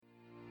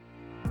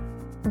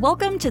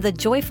Welcome to the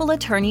Joyful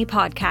Attorney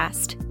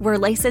Podcast, where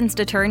licensed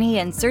attorney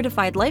and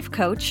certified life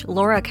coach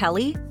Laura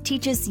Kelly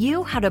teaches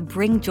you how to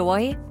bring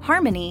joy,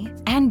 harmony,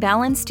 and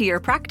balance to your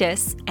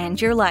practice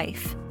and your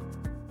life.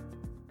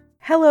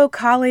 Hello,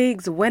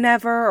 colleagues,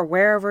 whenever or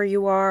wherever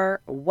you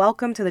are.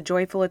 Welcome to the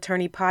Joyful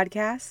Attorney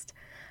Podcast.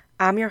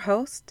 I'm your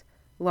host,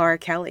 Laura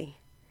Kelly,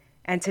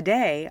 and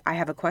today I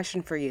have a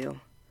question for you.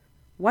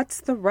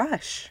 What's the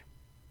rush?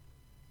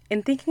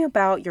 In thinking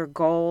about your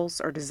goals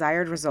or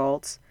desired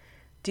results,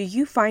 do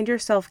you find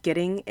yourself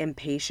getting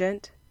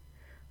impatient?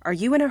 Are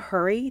you in a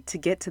hurry to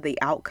get to the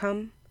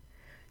outcome?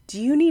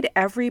 Do you need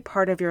every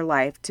part of your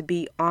life to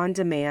be on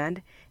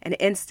demand and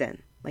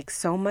instant, like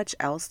so much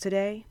else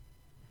today?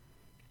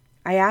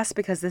 I ask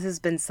because this has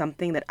been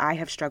something that I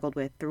have struggled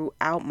with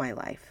throughout my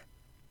life.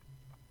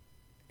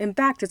 In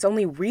fact, it's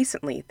only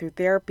recently through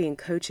therapy and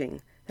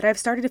coaching that I've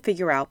started to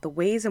figure out the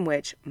ways in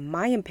which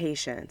my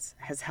impatience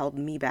has held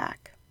me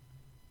back.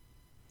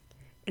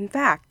 In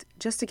fact,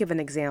 just to give an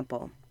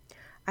example,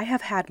 I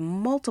have had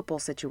multiple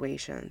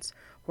situations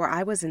where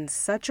I was in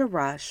such a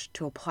rush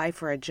to apply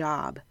for a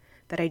job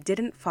that I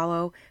didn't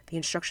follow the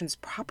instructions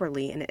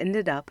properly and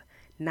ended up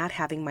not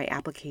having my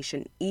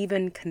application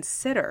even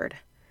considered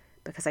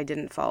because I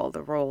didn't follow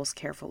the rules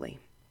carefully.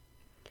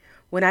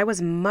 When I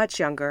was much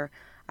younger,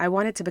 I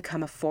wanted to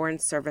become a Foreign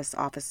Service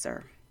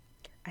officer.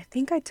 I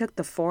think I took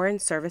the Foreign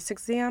Service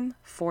exam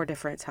 4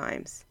 different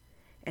times,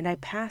 and I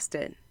passed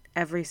it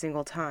every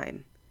single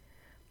time.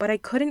 But I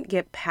couldn't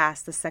get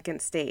past the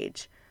second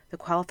stage, the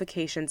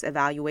qualifications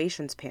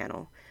evaluations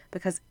panel,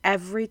 because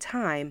every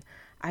time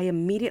I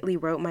immediately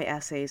wrote my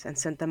essays and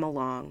sent them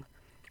along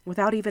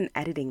without even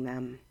editing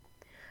them.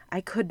 I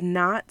could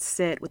not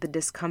sit with the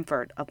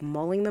discomfort of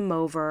mulling them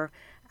over,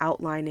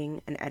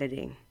 outlining, and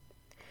editing.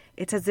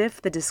 It's as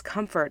if the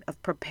discomfort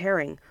of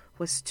preparing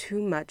was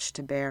too much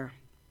to bear.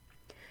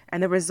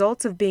 And the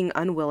results of being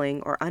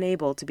unwilling or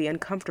unable to be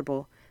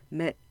uncomfortable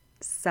meant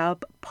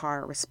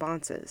subpar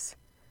responses,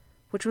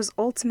 which was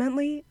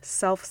ultimately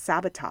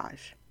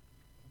self-sabotage.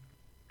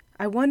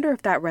 I wonder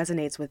if that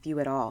resonates with you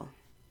at all.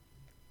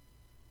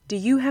 Do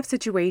you have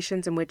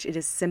situations in which it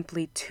is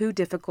simply too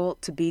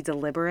difficult to be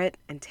deliberate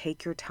and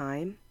take your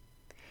time?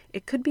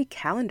 It could be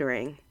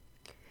calendaring.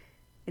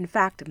 In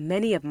fact,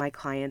 many of my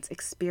clients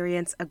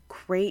experience a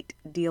great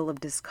deal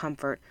of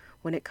discomfort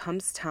when it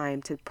comes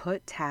time to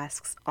put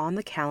tasks on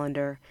the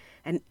calendar,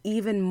 and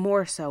even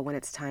more so when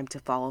it's time to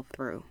follow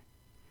through.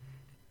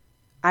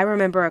 I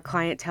remember a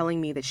client telling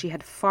me that she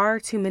had far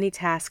too many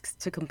tasks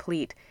to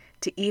complete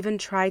to even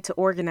try to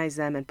organize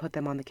them and put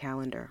them on the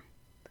calendar.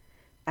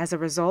 As a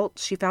result,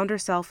 she found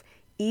herself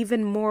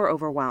even more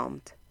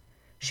overwhelmed.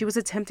 She was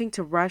attempting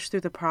to rush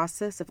through the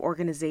process of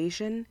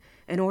organization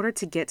in order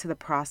to get to the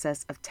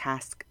process of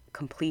task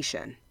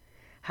completion.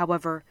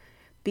 However,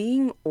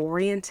 being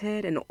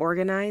oriented and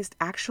organized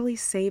actually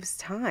saves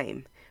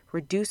time,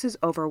 reduces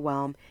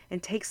overwhelm,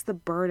 and takes the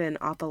burden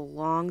off a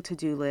long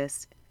to-do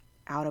list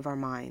out of our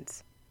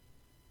minds.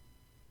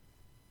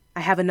 I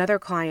have another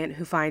client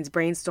who finds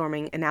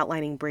brainstorming and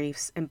outlining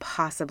briefs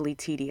impossibly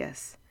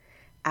tedious.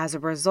 As a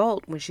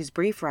result, when she's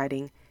brief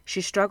writing,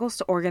 she struggles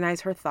to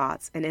organize her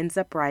thoughts and ends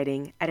up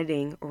writing,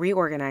 editing,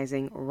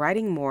 reorganizing,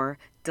 writing more,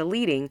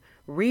 deleting,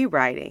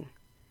 rewriting.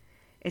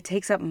 It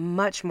takes up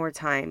much more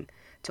time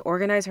to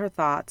organize her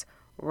thoughts,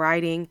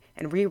 writing,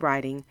 and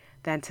rewriting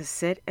than to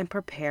sit and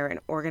prepare and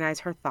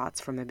organize her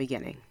thoughts from the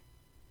beginning.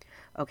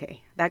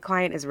 Okay, that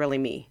client is really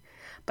me,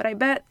 but I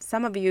bet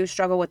some of you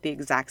struggle with the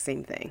exact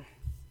same thing.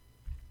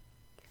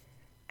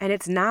 And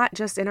it's not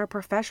just in our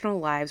professional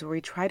lives where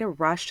we try to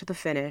rush to the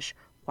finish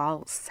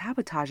while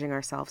sabotaging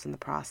ourselves in the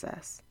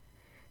process.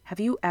 Have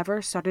you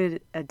ever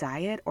started a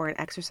diet or an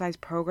exercise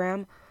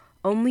program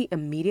only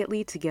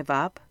immediately to give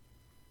up?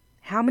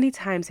 How many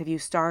times have you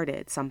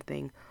started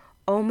something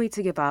only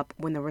to give up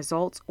when the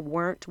results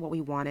weren't what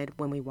we wanted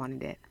when we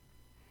wanted it?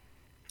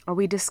 Or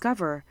we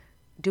discover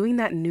doing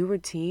that new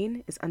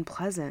routine is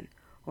unpleasant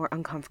or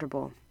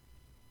uncomfortable.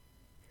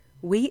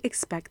 We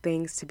expect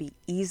things to be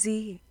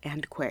easy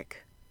and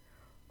quick,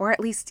 or at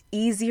least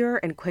easier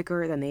and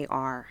quicker than they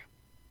are.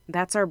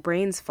 That's our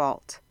brain's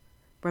fault.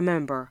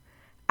 Remember,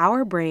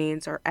 our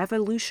brains are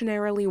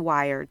evolutionarily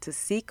wired to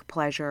seek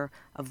pleasure,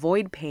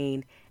 avoid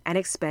pain, and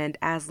expend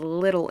as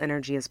little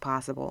energy as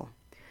possible.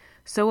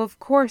 So of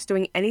course,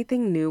 doing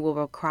anything new will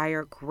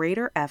require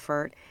greater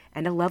effort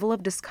and a level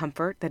of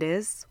discomfort that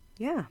is,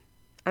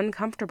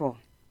 uncomfortable.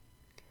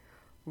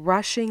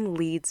 Rushing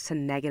leads to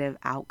negative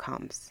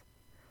outcomes.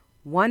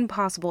 One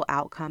possible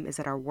outcome is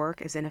that our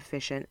work is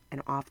inefficient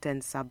and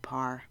often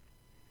subpar.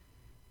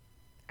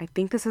 I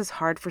think this is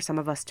hard for some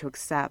of us to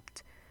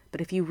accept, but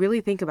if you really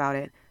think about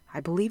it, I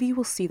believe you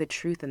will see the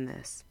truth in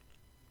this.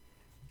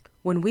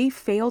 When we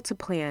fail to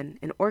plan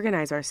and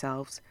organize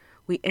ourselves,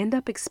 we end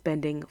up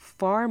expending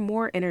far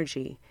more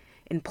energy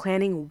in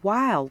planning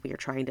while we are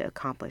trying to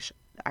accomplish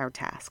our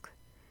task.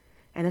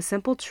 And the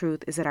simple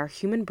truth is that our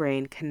human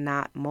brain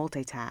cannot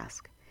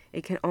multitask.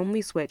 It can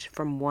only switch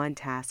from one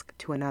task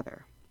to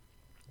another.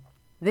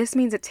 This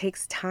means it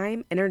takes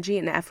time, energy,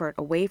 and effort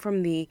away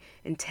from the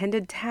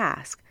intended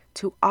task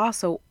to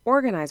also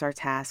organize our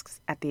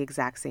tasks at the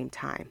exact same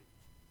time.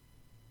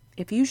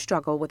 If you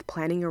struggle with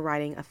planning your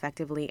writing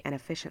effectively and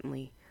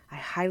efficiently, I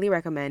highly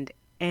recommend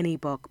any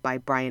book by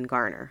Brian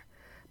Garner,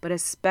 but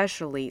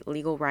especially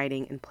Legal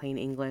Writing in Plain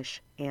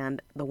English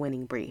and The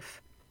Winning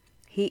Brief.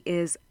 He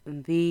is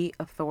the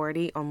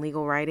authority on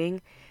legal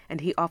writing, and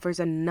he offers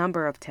a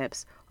number of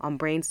tips on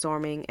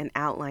brainstorming and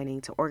outlining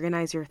to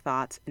organize your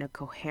thoughts in a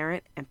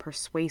coherent and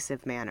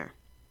persuasive manner.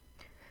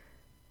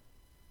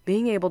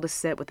 Being able to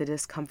sit with the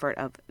discomfort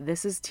of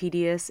this is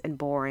tedious and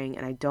boring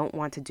and I don't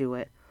want to do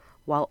it,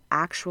 while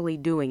actually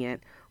doing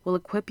it, will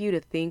equip you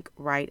to think,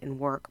 write, and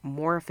work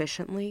more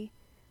efficiently,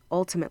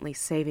 ultimately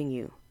saving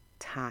you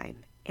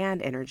time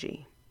and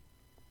energy.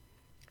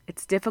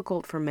 It's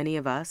difficult for many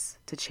of us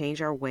to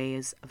change our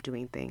ways of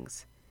doing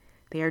things.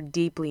 They are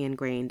deeply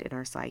ingrained in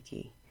our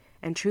psyche.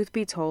 And truth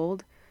be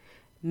told,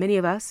 many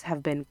of us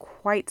have been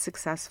quite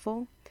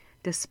successful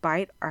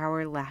despite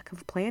our lack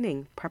of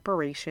planning,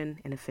 preparation,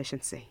 and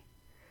efficiency.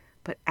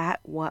 But at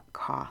what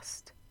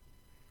cost?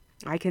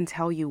 I can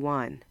tell you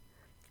one.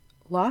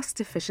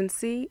 Lost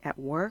efficiency at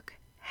work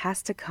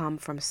has to come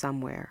from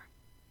somewhere.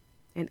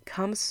 It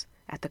comes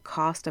at the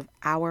cost of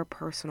our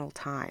personal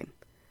time.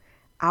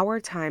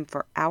 Our time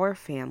for our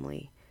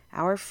family,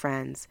 our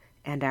friends,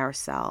 and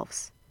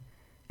ourselves.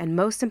 And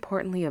most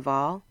importantly of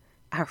all,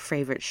 our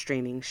favorite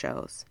streaming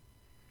shows.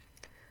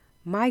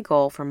 My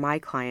goal for my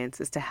clients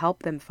is to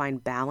help them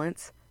find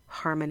balance,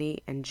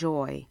 harmony, and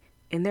joy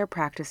in their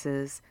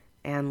practices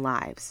and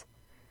lives.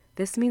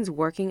 This means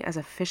working as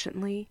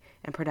efficiently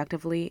and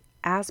productively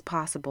as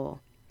possible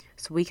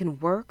so we can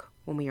work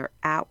when we are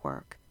at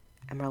work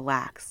and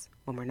relax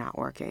when we're not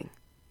working.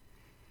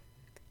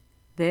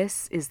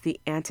 This is the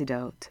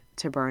antidote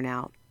to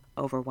burnout,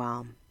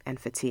 overwhelm, and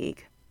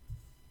fatigue.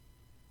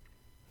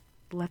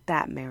 Let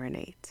that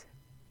marinate.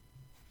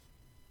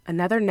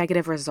 Another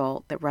negative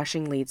result that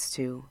rushing leads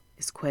to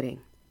is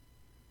quitting.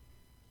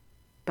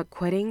 But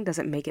quitting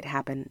doesn't make it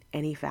happen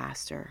any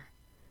faster.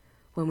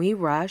 When we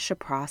rush a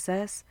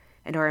process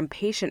and are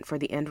impatient for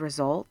the end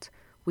result,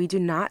 we do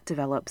not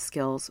develop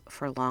skills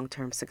for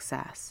long-term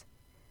success.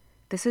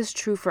 This is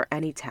true for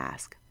any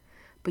task,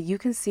 but you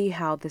can see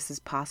how this is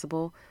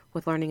possible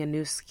with learning a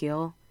new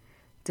skill,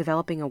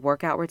 developing a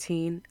workout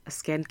routine, a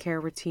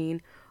skincare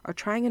routine, or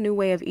trying a new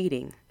way of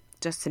eating,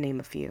 just to name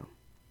a few.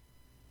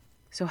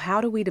 So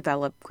how do we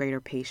develop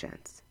greater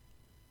patience?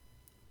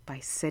 By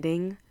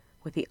sitting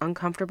with the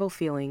uncomfortable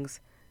feelings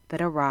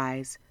that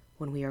arise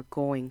when we are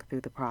going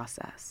through the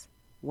process,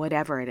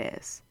 whatever it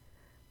is.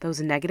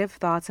 Those negative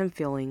thoughts and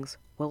feelings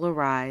will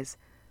arise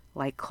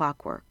like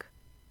clockwork.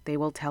 They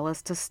will tell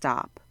us to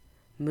stop,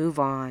 move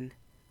on,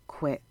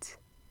 quit.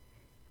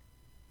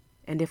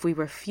 And if we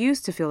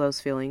refuse to feel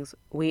those feelings,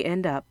 we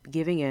end up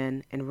giving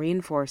in and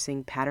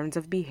reinforcing patterns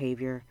of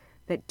behavior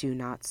that do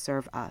not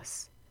serve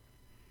us.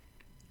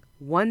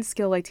 One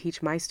skill I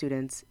teach my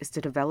students is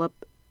to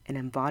develop an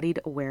embodied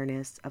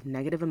awareness of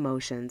negative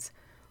emotions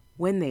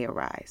when they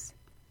arise.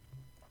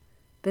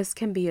 This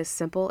can be as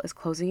simple as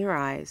closing your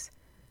eyes,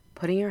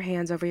 putting your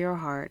hands over your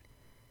heart,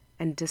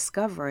 and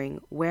discovering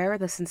where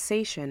the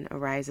sensation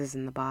arises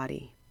in the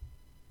body.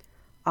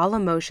 All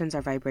emotions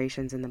are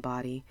vibrations in the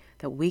body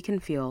that we can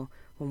feel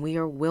when we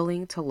are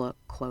willing to look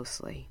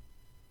closely.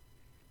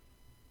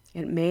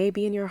 It may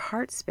be in your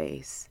heart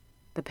space,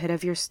 the pit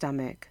of your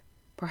stomach,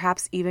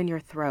 perhaps even your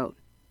throat,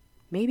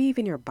 maybe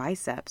even your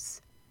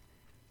biceps.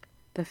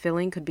 The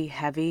feeling could be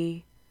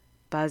heavy,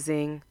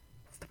 buzzing,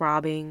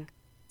 throbbing,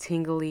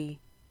 tingly,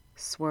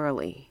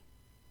 swirly.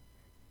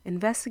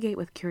 Investigate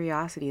with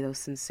curiosity those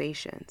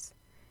sensations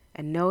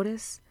and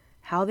notice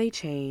how they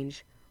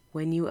change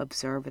when you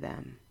observe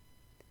them.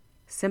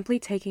 Simply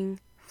taking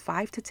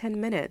 5 to 10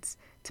 minutes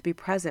to be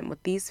present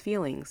with these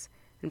feelings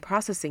and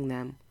processing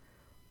them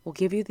will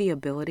give you the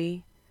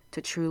ability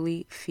to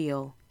truly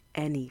feel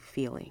any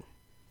feeling.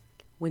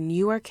 When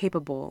you are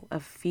capable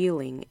of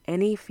feeling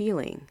any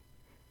feeling,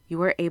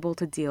 you are able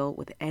to deal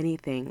with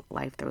anything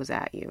life throws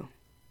at you.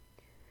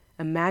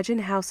 Imagine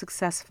how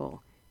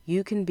successful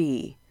you can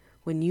be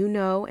when you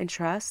know and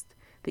trust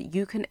that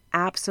you can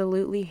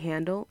absolutely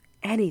handle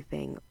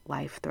anything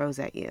life throws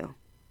at you.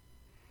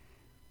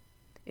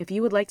 If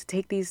you would like to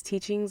take these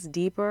teachings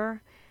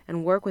deeper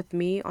and work with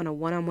me on a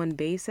one-on-one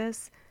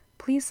basis,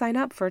 please sign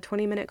up for a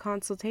 20-minute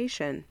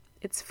consultation.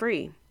 It's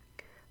free.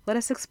 Let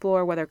us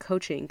explore whether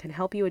coaching can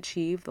help you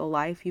achieve the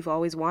life you've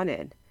always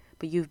wanted,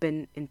 but you've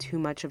been in too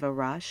much of a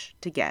rush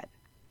to get.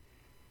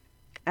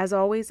 As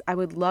always, I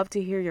would love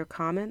to hear your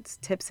comments,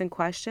 tips, and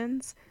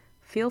questions.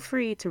 Feel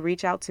free to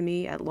reach out to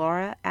me at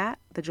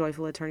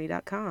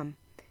laura@thejoyfulattorney.com.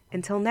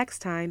 Until next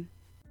time.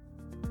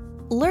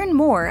 Learn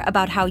more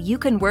about how you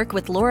can work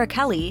with Laura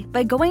Kelly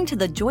by going to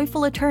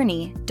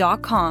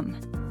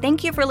thejoyfulattorney.com.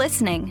 Thank you for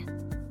listening.